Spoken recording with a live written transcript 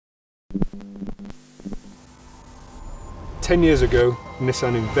10 years ago,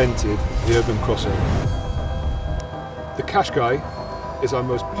 Nissan invented the urban crossover. The Qashqai is our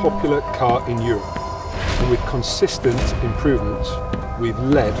most popular car in Europe, and with consistent improvements, we've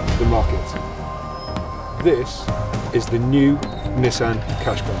led the market. This is the new Nissan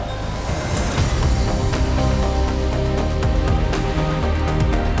Qashqai.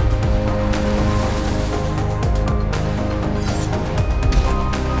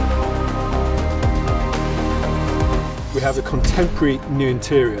 We have a contemporary new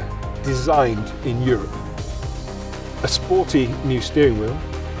interior designed in Europe. A sporty new steering wheel,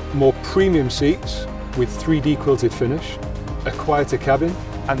 more premium seats with 3D quilted finish, a quieter cabin,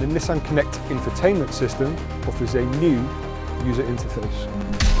 and the Nissan Connect infotainment system offers a new user interface.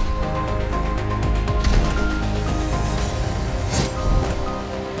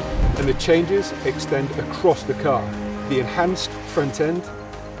 And the changes extend across the car. The enhanced front end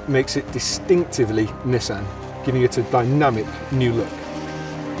makes it distinctively Nissan, giving it a dynamic new look.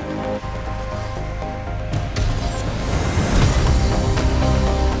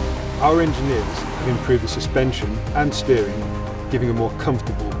 Our engineers have improved the suspension and steering, giving a more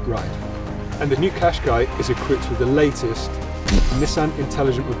comfortable ride. And the new Qashqai is equipped with the latest Nissan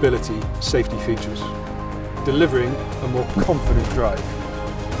Intelligent Mobility safety features, delivering a more confident drive.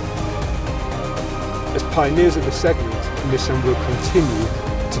 As pioneers of the segment, Nissan will continue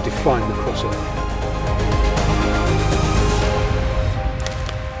to define the crossover.